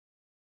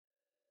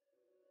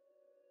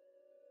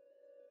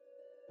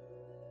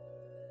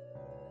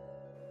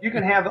You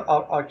can have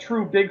a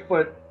true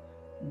Bigfoot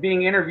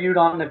being interviewed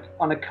on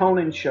the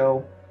Conan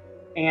show,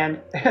 and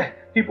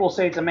people will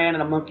say it's a man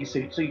in a monkey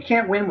suit. So you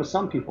can't win with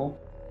some people.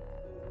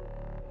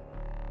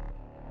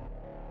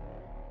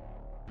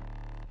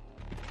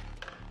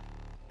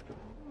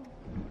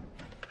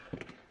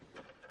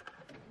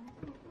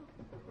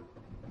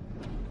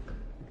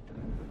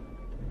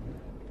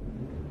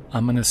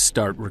 I'm going to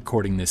start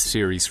recording this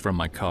series from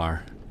my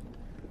car.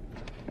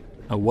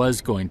 I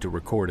was going to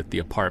record at the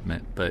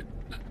apartment, but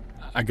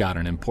I got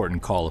an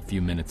important call a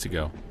few minutes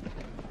ago.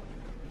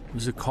 It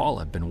was a call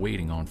I've been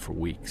waiting on for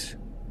weeks.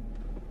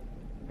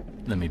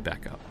 Let me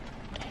back up.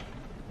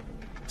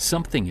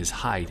 Something is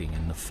hiding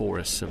in the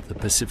forests of the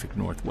Pacific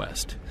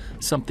Northwest.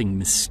 Something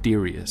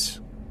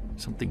mysterious.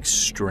 Something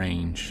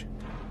strange.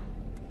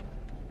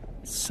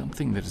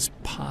 Something that is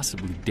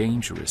possibly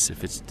dangerous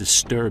if it's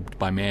disturbed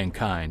by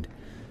mankind.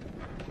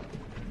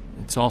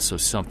 It's also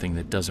something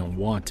that doesn't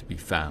want to be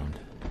found.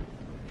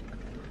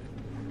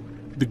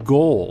 The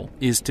goal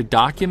is to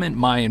document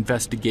my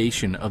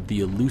investigation of the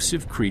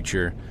elusive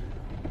creature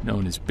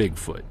known as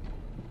Bigfoot.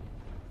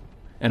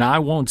 And I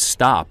won't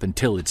stop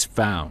until it's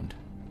found.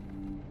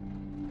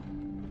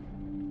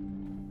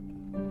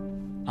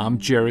 I'm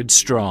Jared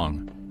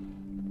Strong,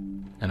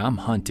 and I'm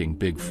hunting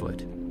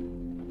Bigfoot.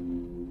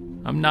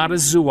 I'm not a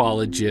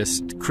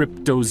zoologist,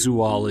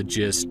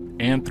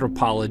 cryptozoologist,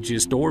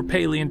 anthropologist, or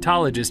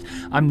paleontologist.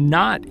 I'm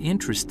not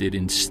interested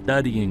in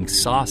studying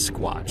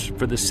Sasquatch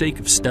for the sake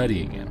of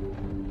studying him.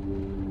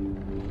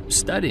 I'm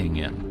studying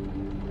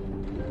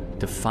him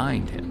to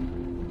find him.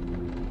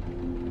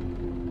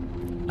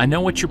 I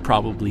know what you're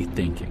probably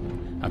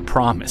thinking. I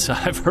promise,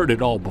 I've heard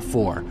it all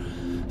before.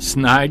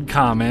 Snide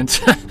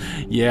comments.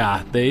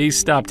 Yeah, they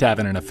stopped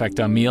having an effect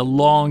on me a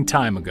long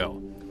time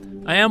ago.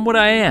 I am what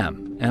I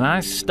am, and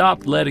I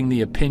stopped letting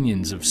the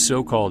opinions of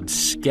so-called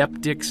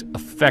skeptics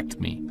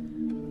affect me.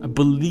 I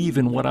believe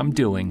in what I'm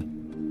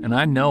doing, and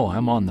I know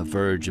I'm on the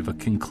verge of a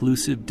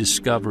conclusive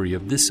discovery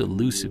of this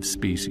elusive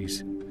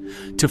species,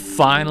 to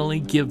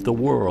finally give the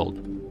world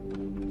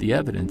the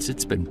evidence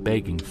it's been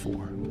begging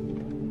for.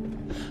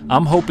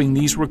 I'm hoping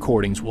these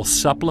recordings will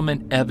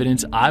supplement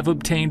evidence I've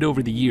obtained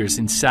over the years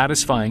in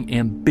satisfying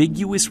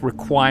ambiguous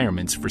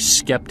requirements for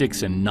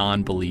skeptics and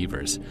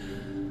non-believers.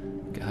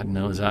 God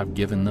knows I've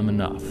given them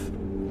enough.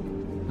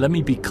 Let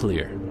me be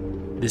clear.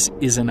 This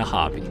isn't a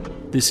hobby.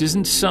 This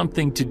isn't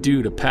something to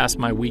do to pass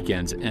my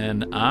weekends,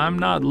 and I'm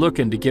not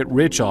looking to get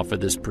rich off of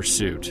this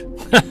pursuit.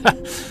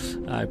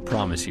 I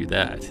promise you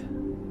that.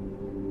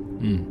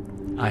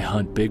 I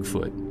hunt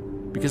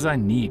Bigfoot because I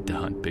need to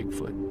hunt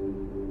Bigfoot.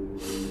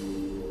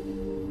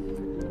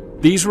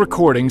 These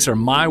recordings are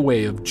my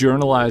way of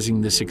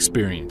journalizing this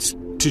experience,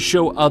 to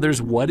show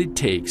others what it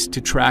takes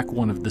to track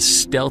one of the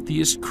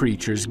stealthiest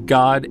creatures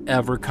God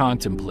ever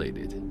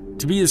contemplated,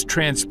 to be as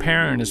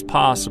transparent as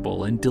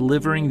possible in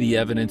delivering the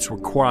evidence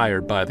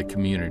required by the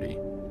community.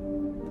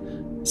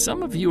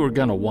 Some of you are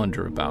going to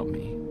wonder about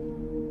me,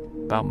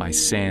 about my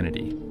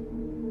sanity.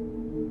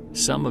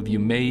 Some of you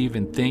may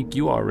even think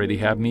you already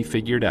have me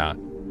figured out,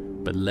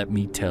 but let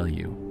me tell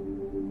you,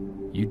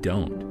 you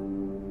don't.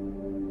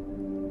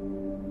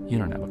 You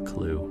don't have a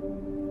clue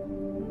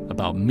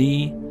about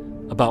me,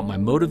 about my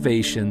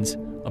motivations,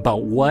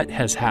 about what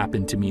has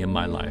happened to me in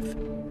my life.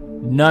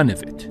 None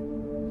of it.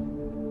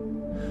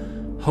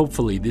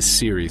 Hopefully this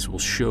series will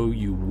show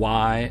you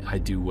why I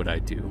do what I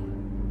do.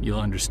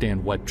 You'll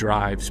understand what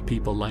drives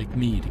people like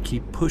me to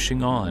keep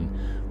pushing on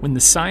when the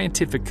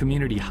scientific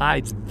community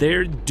hides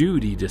their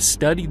duty to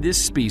study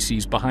this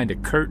species behind a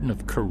curtain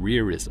of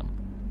careerism.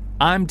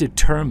 I'm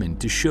determined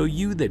to show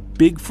you that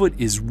Bigfoot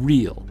is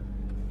real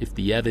if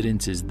the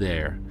evidence is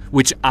there,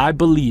 which I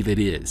believe it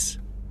is.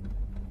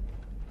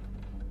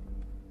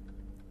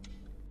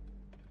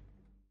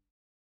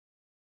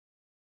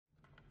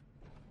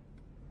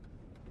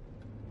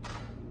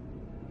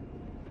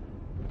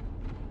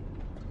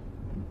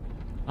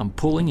 I'm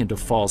pulling into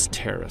Falls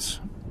Terrace,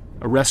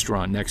 a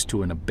restaurant next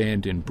to an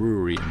abandoned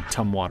brewery in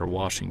Tumwater,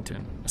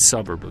 Washington, a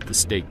suburb of the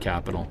state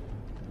capital.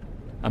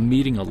 I'm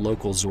meeting a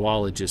local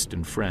zoologist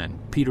and friend,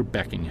 Peter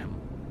Beckingham.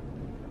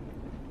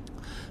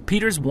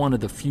 Peter's one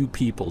of the few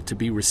people to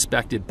be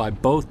respected by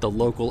both the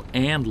local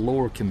and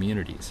lore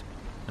communities,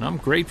 and I'm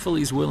grateful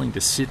he's willing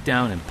to sit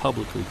down and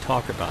publicly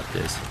talk about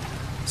this.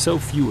 So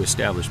few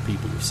established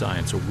people of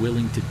science are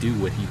willing to do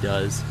what he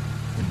does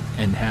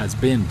and has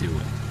been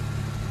doing.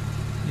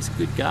 He's a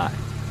good guy.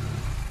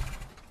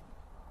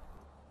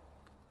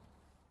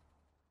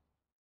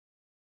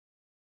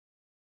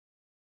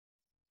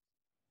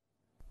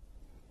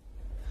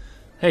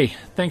 Hey,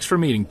 thanks for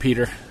meeting,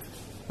 Peter.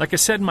 Like I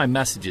said in my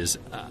messages,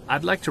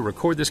 I'd like to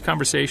record this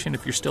conversation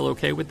if you're still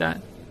okay with that.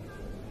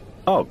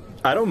 Oh,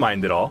 I don't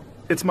mind at all.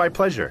 It's my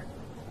pleasure.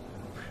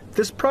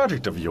 This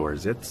project of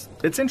yours,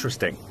 it's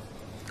interesting.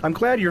 I'm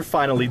glad you're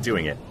finally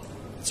doing it.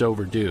 It's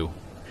overdue.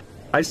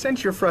 I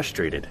sense you're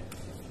frustrated.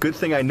 Good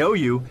thing I know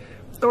you,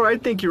 or I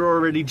think you're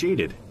already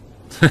jaded.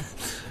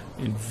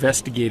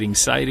 Investigating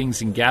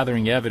sightings and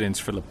gathering evidence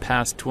for the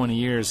past 20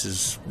 years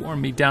has worn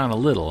me down a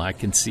little, I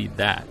concede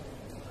that.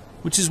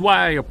 which is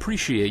why I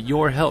appreciate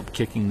your help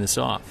kicking this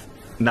off.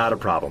 Not a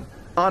problem.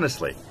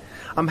 Honestly,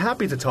 I'm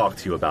happy to talk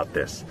to you about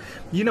this.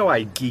 You know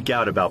I geek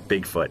out about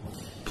Bigfoot.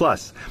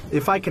 Plus,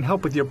 if I can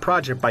help with your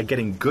project by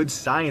getting good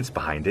science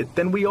behind it,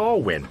 then we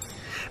all win.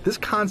 This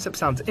concept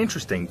sounds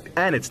interesting,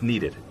 and it's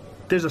needed.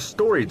 There's a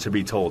story to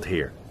be told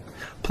here.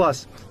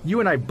 Plus, you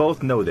and I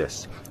both know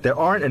this. There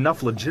aren't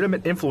enough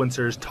legitimate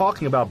influencers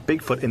talking about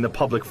Bigfoot in the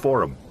public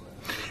forum.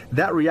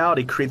 That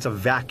reality creates a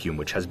vacuum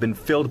which has been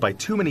filled by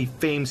too many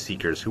fame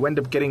seekers who end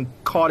up getting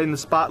caught in the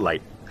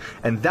spotlight.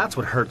 And that's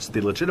what hurts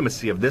the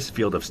legitimacy of this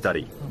field of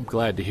study. I'm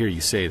glad to hear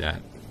you say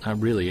that. I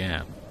really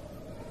am.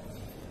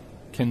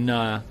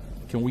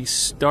 Can we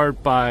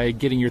start by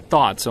getting your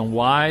thoughts on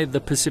why the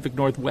Pacific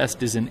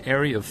Northwest is an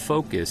area of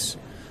focus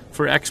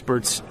for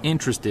experts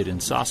interested in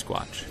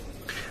Sasquatch?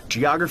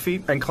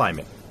 Geography and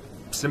climate.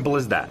 Simple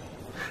as that.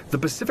 The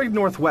Pacific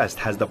Northwest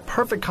has the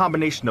perfect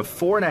combination of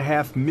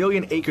 4.5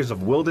 million acres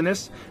of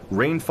wilderness,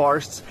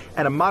 rainforests,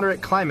 and a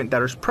moderate climate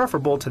that is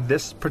preferable to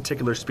this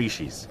particular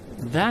species.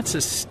 That's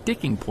a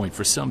sticking point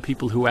for some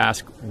people who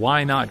ask,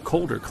 why not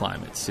colder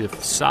climates if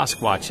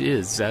Sasquatch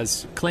is,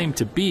 as claimed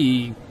to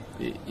be,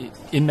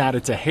 in that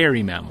it's a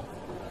hairy mammal?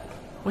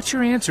 What's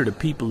your answer to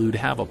people who'd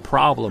have a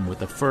problem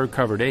with a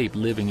fur-covered ape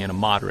living in a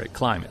moderate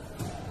climate?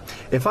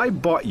 If I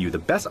bought you the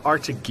best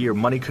Arctic gear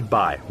money could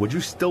buy, would you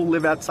still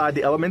live outside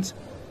the elements,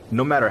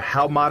 no matter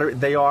how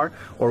moderate they are,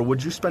 or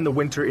would you spend the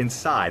winter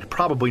inside,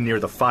 probably near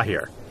the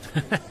fire?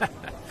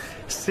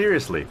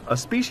 Seriously, a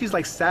species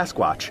like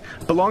Sasquatch,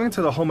 belonging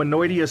to the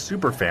Hominoidea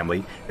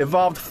superfamily,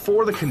 evolved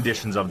for the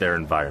conditions of their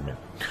environment.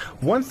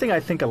 One thing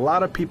I think a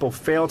lot of people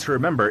fail to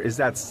remember is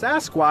that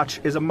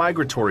Sasquatch is a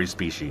migratory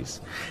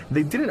species.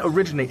 They didn't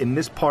originate in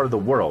this part of the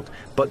world,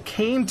 but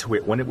came to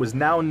it when it was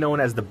now known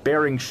as the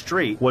Bering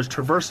Strait was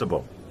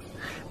traversable.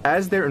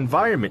 As their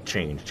environment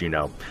changed,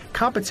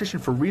 competition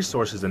for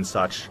resources and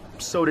such,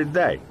 so did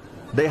they.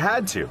 They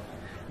had to,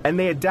 and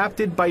they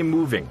adapted by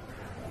moving.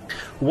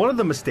 One of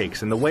the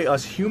mistakes in the way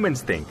us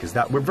humans think is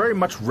that we're very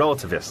much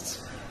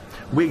relativists.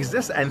 We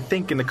exist and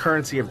think in the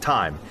currency of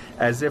time,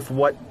 as if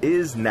what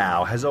is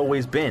now has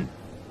always been.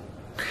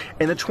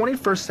 In the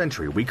 21st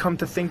century, we come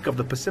to think of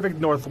the Pacific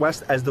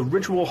Northwest as the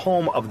ritual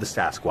home of the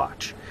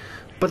Sasquatch.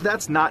 But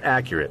that's not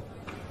accurate.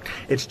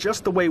 It's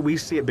just the way we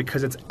see it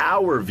because it's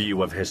our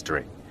view of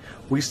history.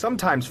 We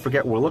sometimes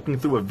forget we're looking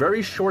through a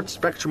very short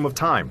spectrum of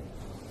time.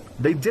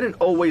 They didn't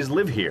always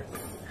live here.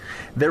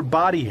 Their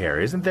body hair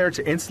isn't there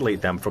to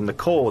insulate them from the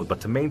cold, but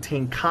to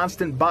maintain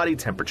constant body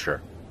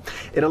temperature.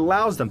 It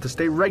allows them to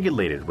stay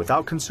regulated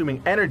without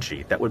consuming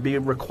energy that would be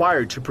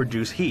required to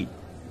produce heat.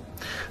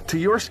 To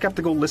your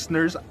skeptical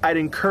listeners, I'd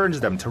encourage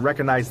them to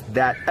recognize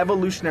that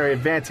evolutionary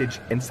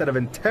advantage instead of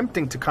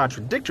attempting to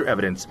contradict your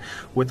evidence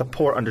with a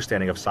poor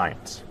understanding of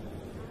science.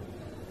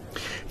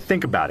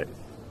 Think about it.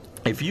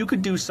 If you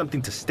could do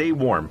something to stay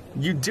warm,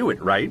 you'd do it,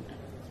 right?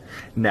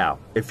 Now,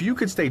 if you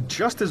could stay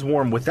just as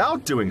warm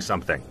without doing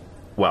something,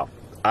 well,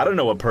 I don't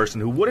know a person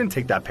who wouldn't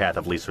take that path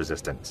of least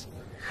resistance.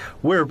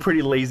 We're a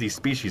pretty lazy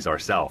species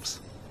ourselves.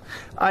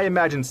 I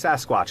imagine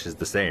Sasquatch is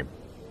the same.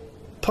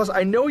 Plus,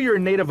 I know you're a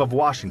native of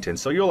Washington,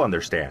 so you'll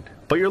understand,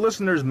 but your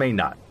listeners may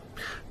not.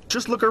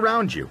 Just look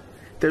around you.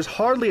 There's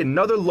hardly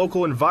another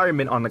local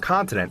environment on the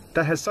continent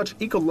that has such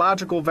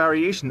ecological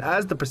variation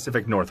as the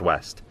Pacific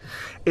Northwest.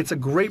 It's a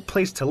great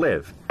place to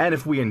live, and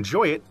if we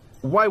enjoy it,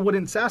 why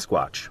wouldn't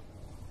Sasquatch?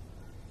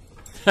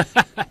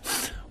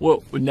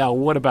 Well, now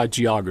what about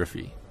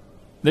geography?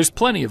 There's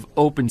plenty of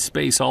open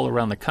space all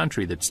around the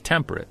country that's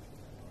temperate.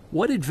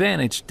 What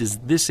advantage does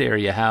this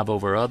area have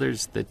over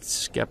others that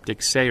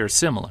skeptics say are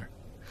similar?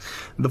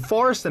 The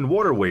forests and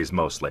waterways,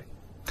 mostly.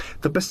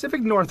 The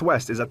Pacific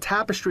Northwest is a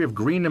tapestry of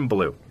green and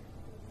blue.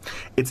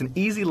 It's an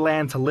easy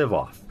land to live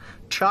off,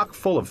 chock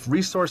full of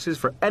resources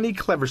for any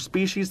clever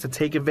species to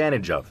take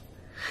advantage of.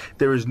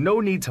 There is no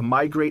need to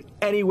migrate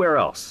anywhere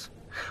else.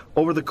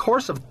 Over the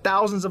course of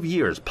thousands of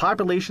years,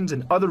 populations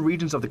in other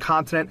regions of the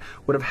continent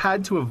would have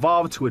had to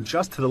evolve to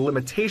adjust to the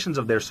limitations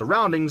of their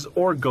surroundings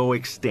or go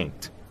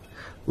extinct.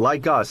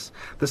 Like us,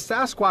 the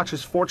Sasquatch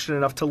is fortunate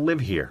enough to live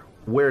here,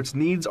 where its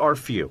needs are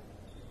few.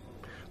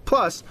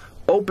 Plus,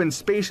 open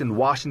space in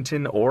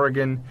Washington,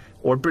 Oregon,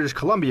 or British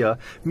Columbia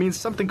means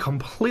something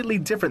completely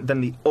different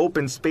than the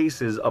open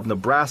spaces of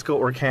Nebraska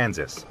or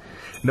Kansas.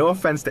 No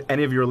offense to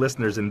any of your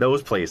listeners in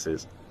those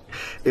places.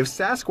 If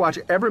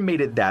Sasquatch ever made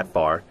it that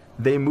far,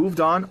 they moved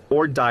on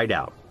or died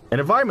out. An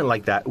environment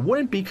like that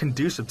wouldn't be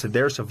conducive to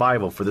their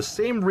survival for the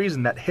same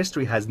reason that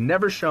history has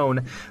never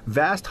shown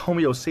vast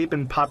Homo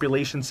sapien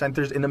population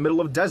centers in the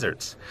middle of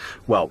deserts.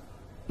 Well,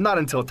 not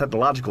until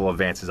technological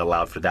advances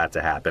allowed for that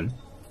to happen.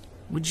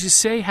 Would you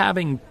say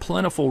having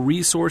plentiful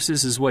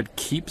resources is what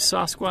keeps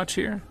Sasquatch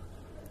here?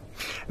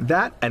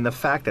 That and the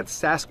fact that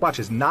Sasquatch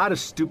is not a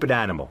stupid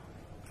animal.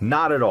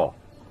 Not at all.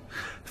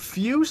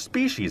 Few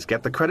species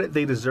get the credit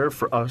they deserve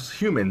for us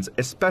humans,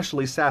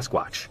 especially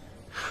Sasquatch.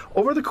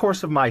 Over the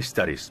course of my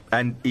studies,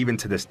 and even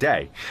to this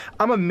day,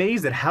 I'm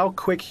amazed at how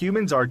quick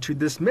humans are to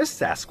dismiss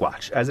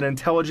Sasquatch as an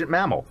intelligent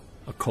mammal.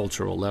 A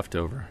cultural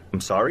leftover.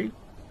 I'm sorry?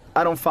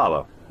 I don't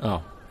follow.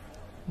 Oh,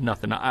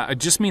 nothing. I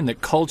just mean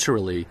that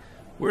culturally,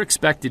 we're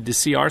expected to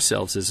see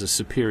ourselves as a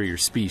superior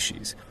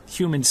species.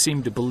 Humans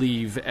seem to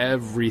believe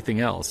everything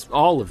else,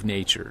 all of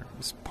nature,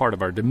 is part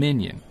of our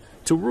dominion,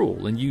 to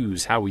rule and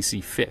use how we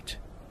see fit.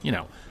 You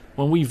know,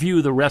 when we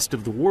view the rest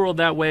of the world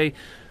that way,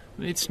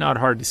 it's not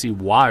hard to see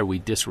why we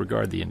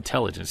disregard the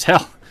intelligence,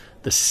 hell,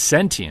 the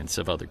sentience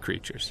of other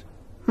creatures.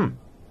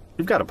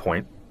 You've got a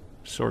point.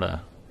 Sort of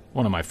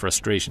one of my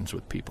frustrations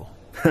with people.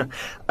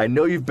 I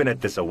know you've been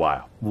at this a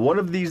while. One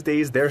of these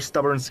days, their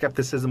stubborn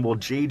skepticism will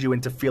jade you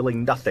into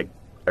feeling nothing.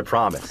 I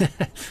promise.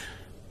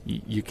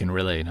 You can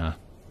relate, huh?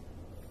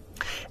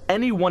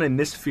 Anyone in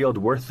this field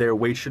worth their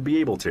weight should be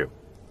able to.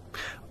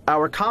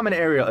 Our common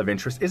area of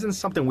interest isn't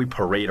something we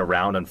parade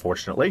around,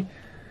 unfortunately.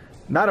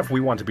 Not if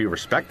we want to be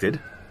respected.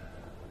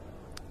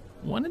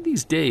 One of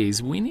these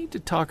days, we need to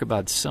talk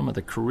about some of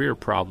the career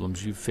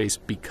problems you've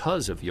faced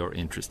because of your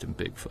interest in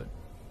Bigfoot.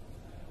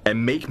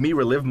 And make me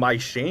relive my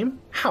shame?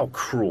 How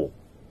cruel.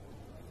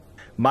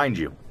 Mind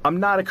you,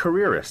 I'm not a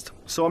careerist,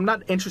 so I'm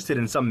not interested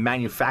in some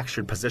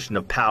manufactured position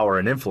of power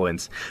and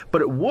influence,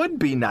 but it would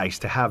be nice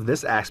to have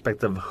this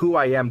aspect of who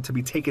I am to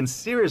be taken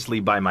seriously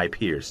by my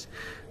peers,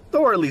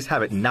 or at least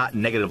have it not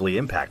negatively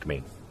impact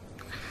me.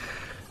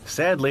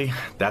 Sadly,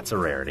 that's a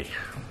rarity.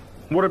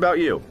 What about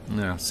you?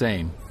 No,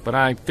 same. But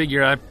I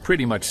figure I've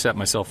pretty much set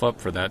myself up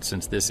for that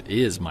since this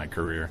is my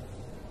career.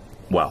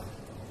 Well,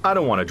 I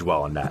don't want to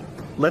dwell on that.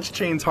 Let's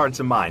change hearts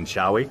and minds,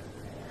 shall we?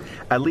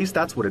 At least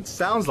that's what it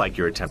sounds like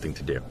you're attempting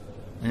to do.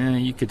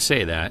 You could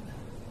say that.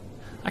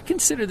 I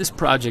consider this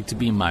project to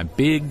be my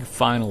big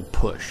final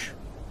push.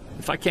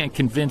 If I can't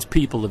convince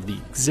people of the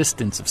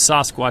existence of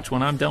Sasquatch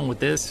when I'm done with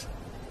this,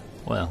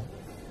 well,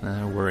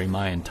 I worry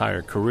my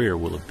entire career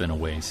will have been a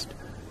waste.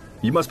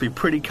 You must be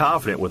pretty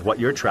confident with what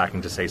you're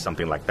tracking to say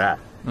something like that.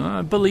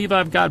 I believe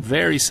I've got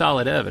very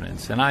solid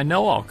evidence, and I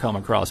know I'll come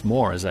across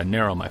more as I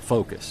narrow my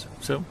focus.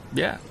 So,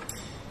 yeah,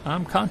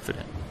 I'm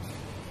confident.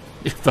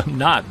 If I'm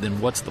not, then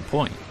what's the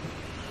point?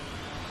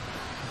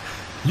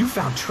 You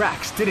found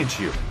tracks, didn't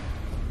you?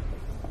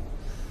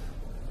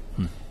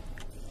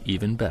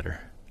 Even better.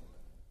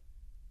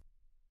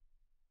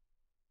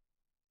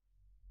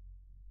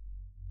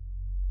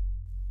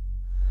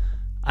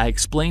 I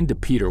explained to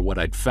Peter what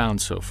I'd found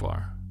so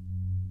far.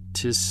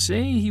 To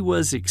say he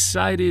was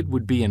excited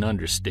would be an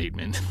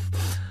understatement.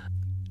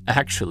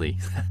 Actually,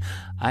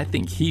 I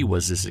think he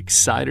was as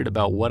excited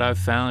about what I've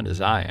found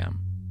as I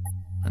am.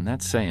 And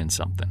that's saying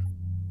something.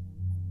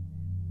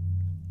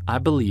 I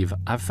believe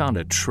I've found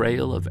a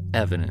trail of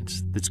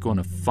evidence that's going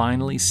to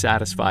finally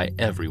satisfy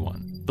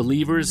everyone,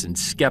 believers and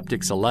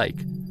skeptics alike.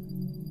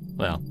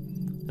 Well,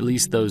 at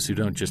least those who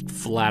don't just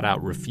flat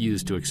out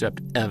refuse to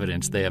accept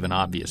evidence they have an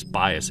obvious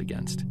bias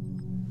against.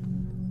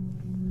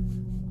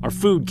 Our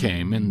food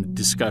came, and the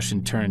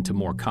discussion turned to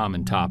more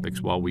common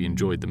topics while we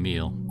enjoyed the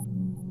meal.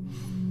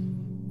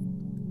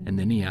 And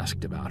then he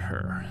asked about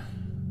her.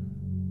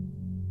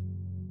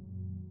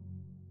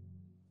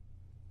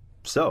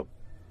 So,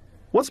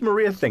 what's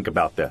Maria think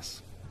about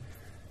this?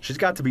 She's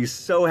got to be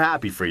so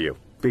happy for you,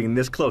 being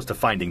this close to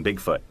finding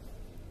Bigfoot.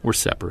 We're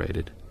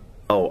separated.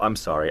 Oh, I'm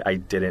sorry, I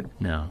didn't...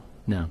 No,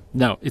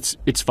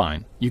 it's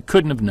fine. You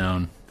couldn't have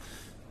known.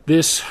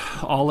 This,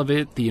 all of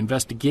it, the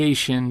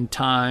investigation,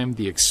 time,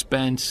 the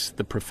expense,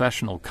 the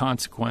professional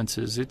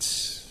consequences,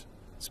 it's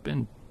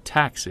been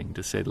taxing,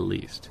 to say the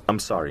least. I'm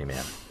sorry,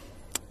 man.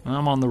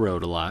 I'm on the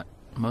road a lot.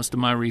 Most of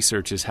my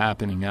research is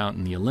happening out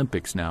in the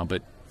Olympics now,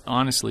 but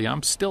honestly,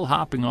 I'm still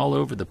hopping all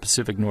over the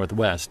Pacific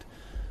Northwest.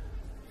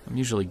 I'm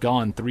usually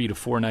gone 3 to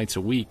 4 nights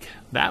a week.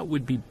 That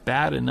would be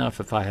bad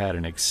enough if I had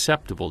an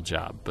acceptable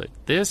job, but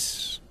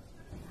this...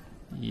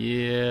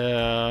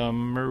 Yeah,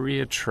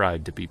 Maria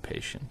tried to be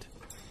patient.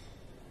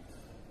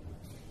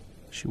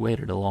 She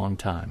waited a long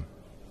time.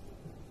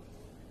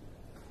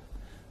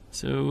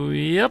 So,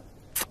 yep,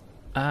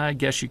 I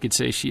guess you could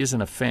say she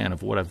isn't a fan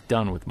of what I've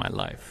done with my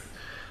life.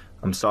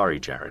 I'm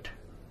sorry, Jared.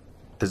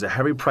 There's a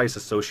heavy price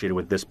associated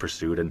with this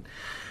pursuit, and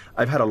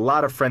I've had a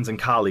lot of friends and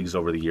colleagues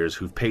over the years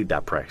who've paid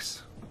that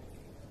price.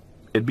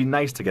 It'd be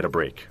nice to get a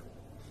break.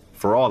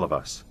 For all of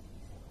us.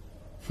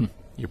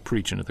 You're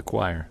preaching to the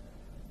choir.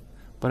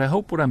 But I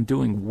hope what I'm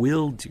doing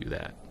will do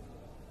that.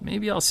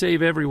 Maybe I'll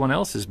save everyone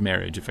else's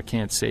marriage if I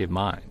can't save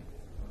mine.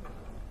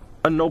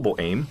 A noble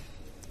aim.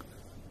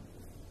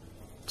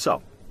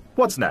 So,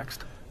 what's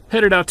next?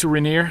 Headed out to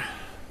Rainier.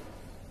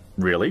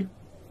 Really?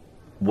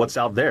 What's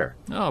out there?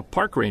 Oh, a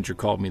park ranger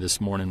called me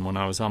this morning when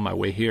I was on my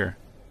way here.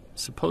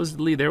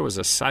 Supposedly there was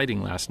a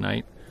sighting last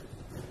night.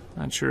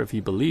 Not sure if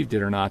he believed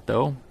it or not,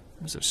 though.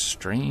 It was a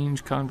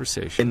strange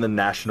conversation. In the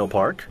national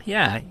park?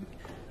 Yeah,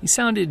 he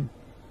sounded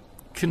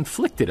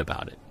conflicted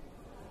about it.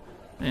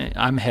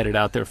 I'm headed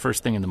out there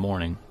first thing in the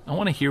morning. I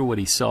want to hear what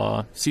he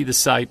saw, see the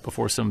site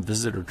before some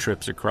visitor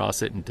trips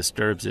across it and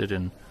disturbs it,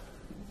 and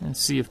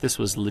see if this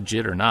was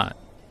legit or not.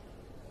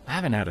 I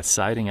haven't had a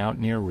sighting out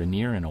near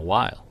Rainier in a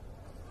while.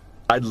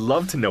 I'd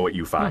love to know what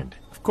you find.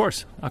 Oh, of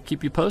course. I'll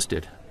keep you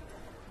posted.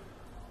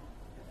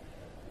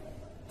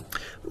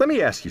 Let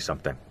me ask you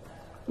something.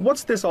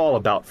 What's this all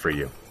about for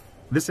you?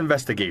 This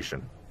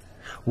investigation?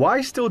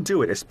 Why still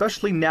do it,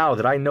 especially now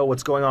that I know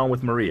what's going on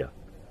with Maria?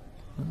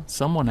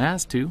 Someone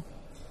has to.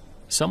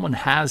 Someone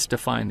has to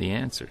find the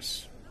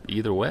answers.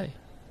 Either way.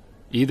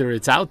 Either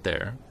it's out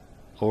there,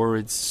 or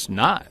it's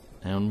not,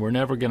 and we're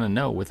never going to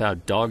know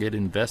without dogged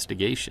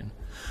investigation.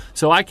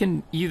 So I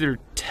can either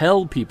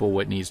tell people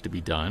what needs to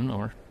be done,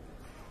 or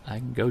I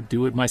can go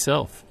do it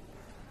myself.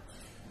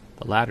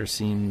 The latter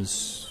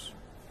seems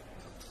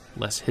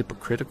less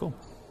hypocritical.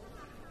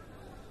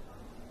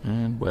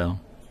 And,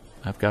 well,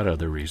 I've got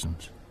other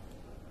reasons.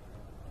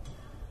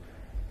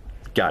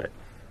 Got it.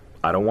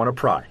 I don't want to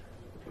pry.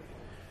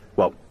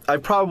 Well,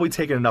 I've probably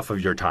taken enough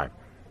of your time.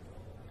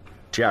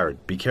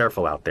 Jared, be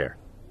careful out there.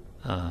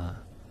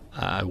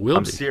 I will be.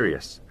 I'm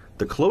serious.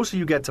 The closer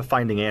you get to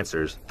finding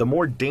answers, the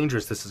more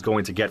dangerous this is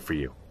going to get for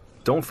you.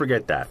 Don't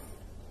forget that.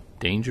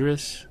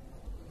 Dangerous?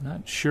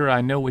 Not sure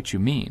I know what you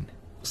mean.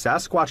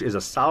 Sasquatch is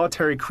a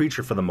solitary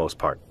creature for the most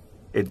part.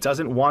 It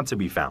doesn't want to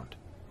be found.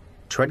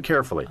 Tread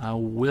carefully. I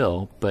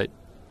will, but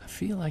I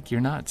feel like you're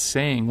not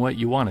saying what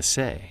you want to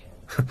say.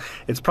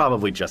 It's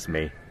probably just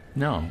me.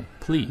 No,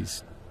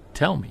 please,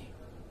 tell me.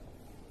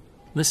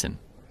 Listen,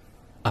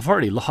 I've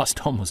already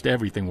lost almost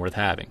everything worth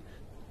having.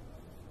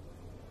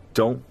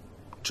 Don't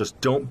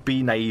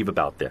be naive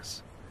about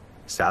this.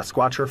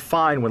 Sasquatch are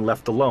fine when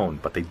left alone,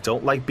 but they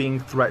don't like being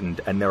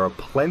threatened, and there are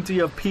plenty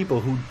of people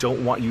who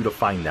don't want you to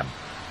find them.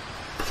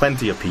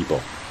 Plenty of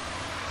people.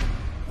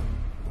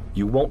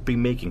 You won't be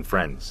making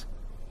friends.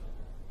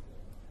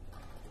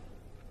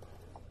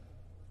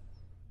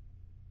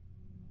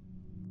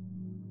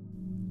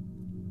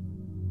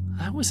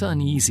 I was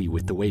uneasy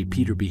with the way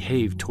Peter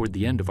behaved toward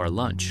the end of our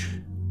lunch.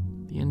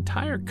 The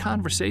entire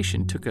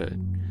conversation took a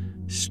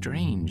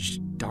strange,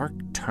 dark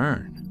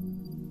turn.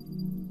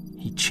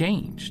 He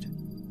changed.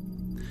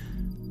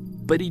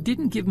 But he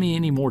didn't give me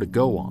any more to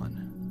go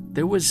on.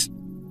 There was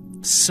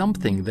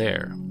something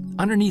there,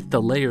 underneath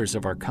the layers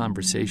of our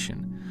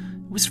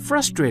conversation. It was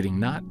frustrating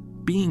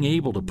not being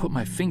able to put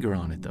my finger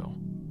on it, though.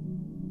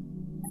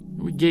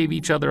 We gave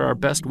each other our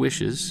best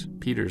wishes.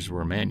 Peter's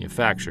were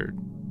manufactured,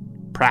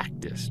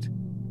 practiced.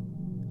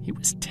 He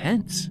was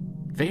tense,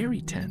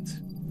 very tense.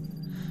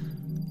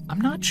 I'm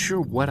not sure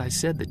what I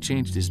said that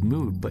changed his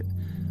mood, but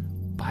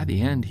by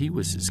the end he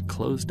was as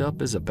closed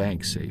up as a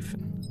bank safe,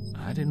 and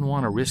I didn't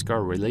want to risk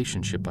our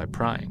relationship by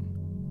prying,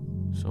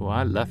 so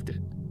I left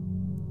it.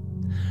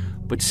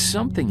 But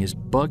something is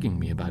bugging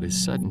me about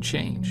his sudden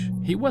change.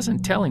 He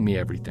wasn't telling me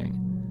everything.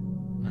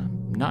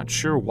 I'm not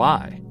sure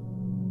why.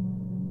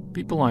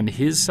 People on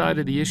his side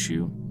of the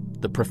issue,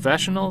 the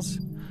professionals,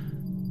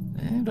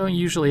 they don't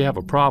usually have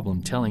a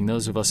problem telling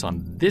those of us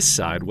on this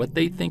side what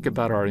they think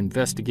about our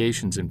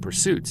investigations and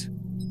pursuits.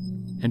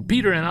 And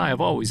Peter and I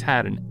have always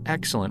had an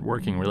excellent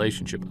working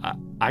relationship.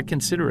 I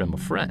consider him a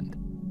friend.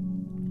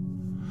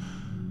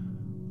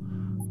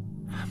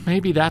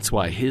 Maybe that's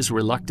why his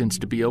reluctance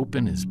to be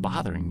open is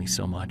bothering me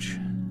so much.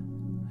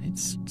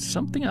 It's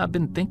something I've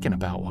been thinking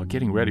about while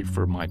getting ready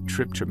for my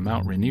trip to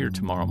Mount Rainier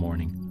tomorrow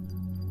morning.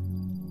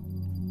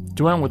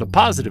 To end with a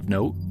positive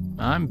note,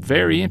 I'm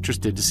very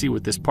interested to see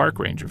what this park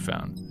ranger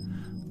found.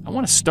 I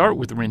want to start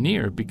with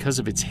Rainier because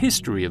of its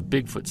history of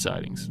Bigfoot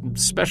sightings,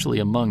 especially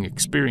among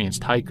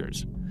experienced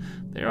hikers.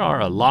 There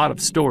are a lot of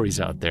stories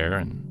out there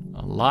and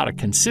a lot of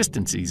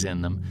consistencies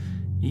in them,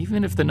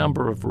 even if the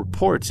number of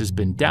reports has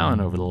been down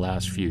over the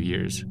last few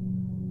years.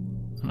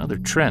 Another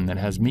trend that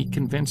has me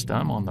convinced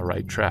I'm on the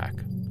right track.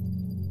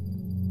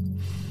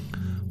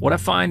 What I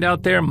find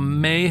out there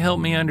may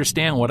help me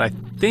understand what I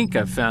think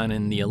I found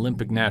in the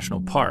Olympic National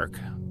Park,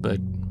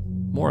 but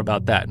more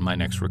about that in my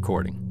next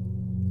recording.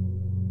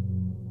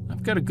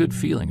 I've got a good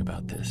feeling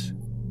about this.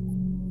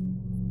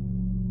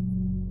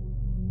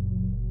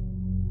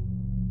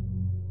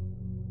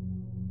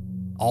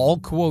 All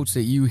quotes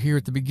that you hear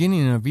at the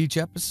beginning of each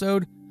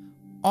episode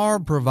are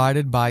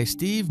provided by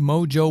Steve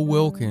Mojo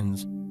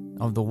Wilkins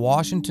of the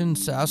Washington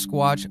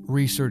Sasquatch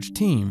Research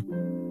Team.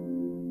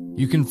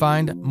 You can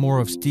find more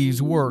of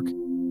Steve's work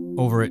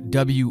over at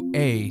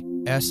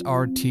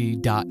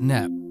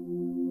wasrt.net.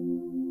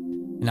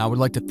 And I would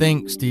like to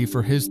thank Steve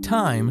for his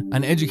time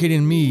on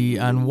educating me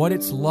on what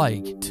it's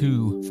like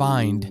to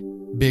find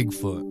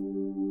Bigfoot.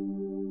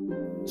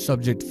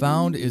 Subject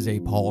Found is a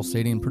Paul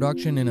Sading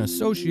production in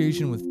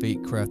association with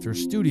Fate Crafter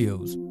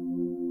Studios.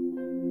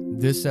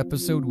 This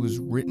episode was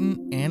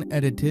written and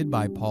edited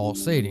by Paul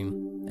Sading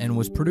and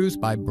was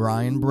produced by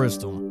Brian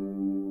Bristol.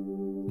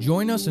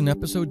 Join us in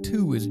episode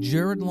 2 as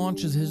Jared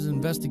launches his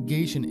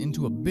investigation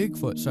into a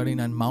Bigfoot sighting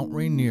on Mount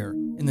Rainier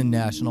in the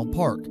National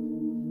Park,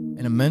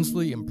 an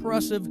immensely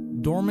impressive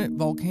dormant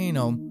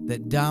volcano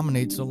that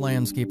dominates the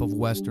landscape of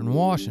western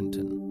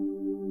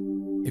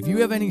Washington. If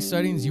you have any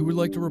sightings you would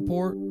like to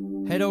report,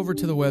 head over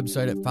to the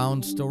website at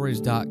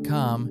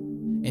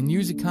foundstories.com and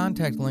use the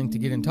contact link to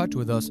get in touch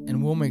with us,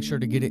 and we'll make sure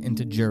to get it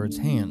into Jared's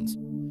hands.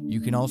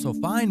 You can also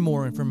find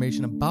more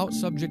information about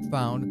Subject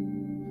Found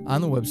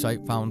on the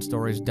website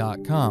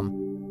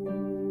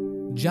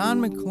foundstories.com. John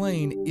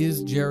McClain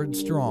is Jared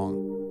Strong.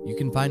 You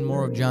can find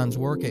more of John's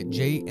work at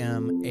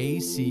jmacvo.com.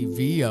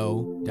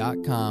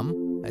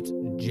 That's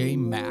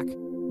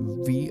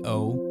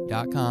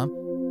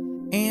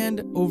jmacvo.com,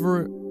 and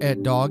over at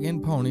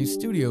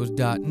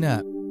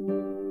dogandponystudios.net.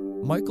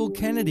 Michael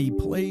Kennedy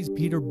plays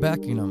Peter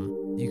Beckingham.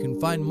 You can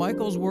find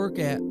Michael's work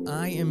at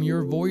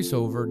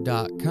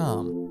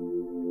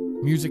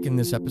IamYourVoiceover.com. Music in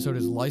this episode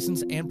is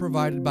licensed and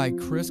provided by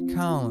Chris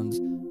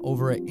Collins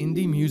over at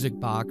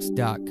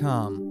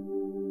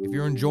indiemusicbox.com. If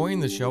you're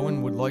enjoying the show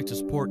and would like to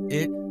support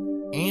it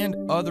and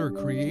other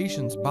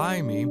creations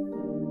by me,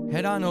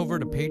 head on over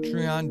to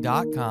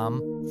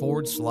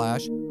patreon.com/Paul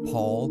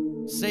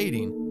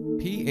Sading,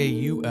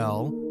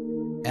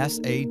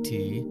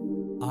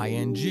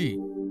 PaulSating.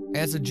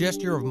 As a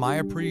gesture of my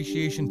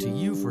appreciation to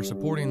you for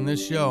supporting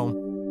this show,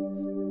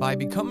 by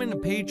becoming a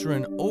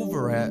patron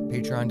over at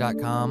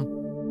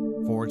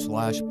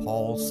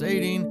patreon.com/Paul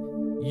Sading,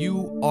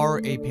 you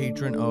are a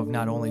patron of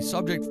not only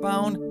Subject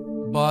Found,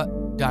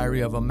 but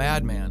Diary of a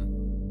Madman.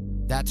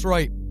 That's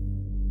right,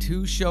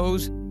 2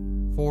 shows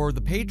for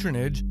the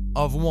patronage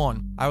of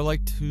 1. I would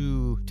like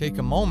to take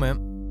a moment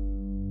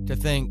to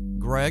thank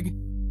Greg,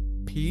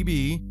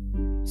 PB,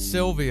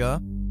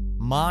 Sylvia,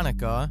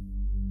 Monica,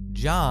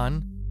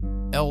 John,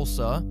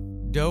 Elsa,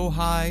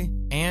 Dohai,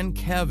 and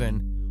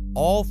Kevin,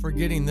 all for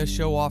getting this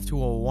show off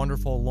to a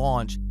wonderful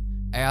launch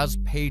as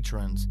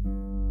patrons.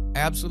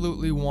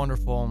 Absolutely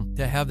wonderful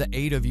to have the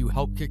 8 of you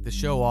help kick the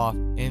show off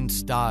in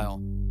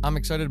style. I'm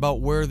excited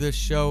about where this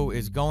show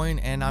is going,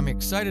 and I'm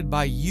excited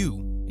by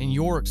you and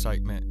your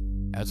excitement.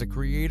 As a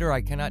creator,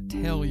 I cannot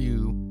tell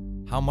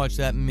you how much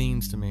that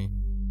means to me.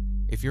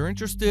 If you're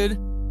interested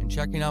in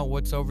checking out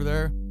what's over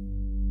there,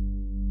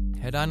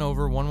 head on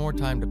over one more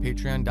time to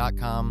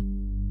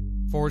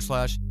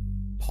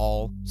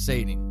patreon.com/Paul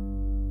Sading.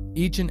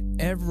 Each and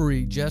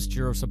every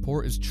gesture of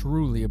support is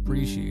truly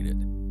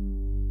appreciated.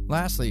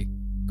 Lastly,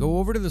 go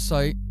over to the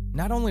site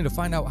not only to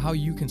find out how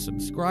you can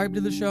subscribe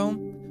to the show,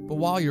 but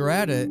while you're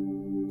at it,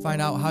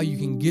 find out how you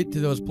can get to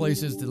those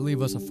places to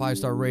leave us a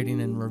 5-star rating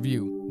and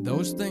review.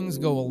 Those things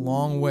go a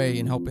long way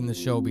in helping the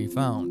show be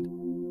found.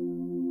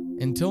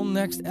 Until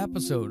next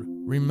episode,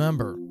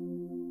 remember,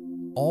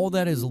 all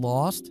that is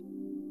lost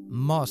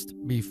must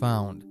be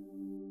found.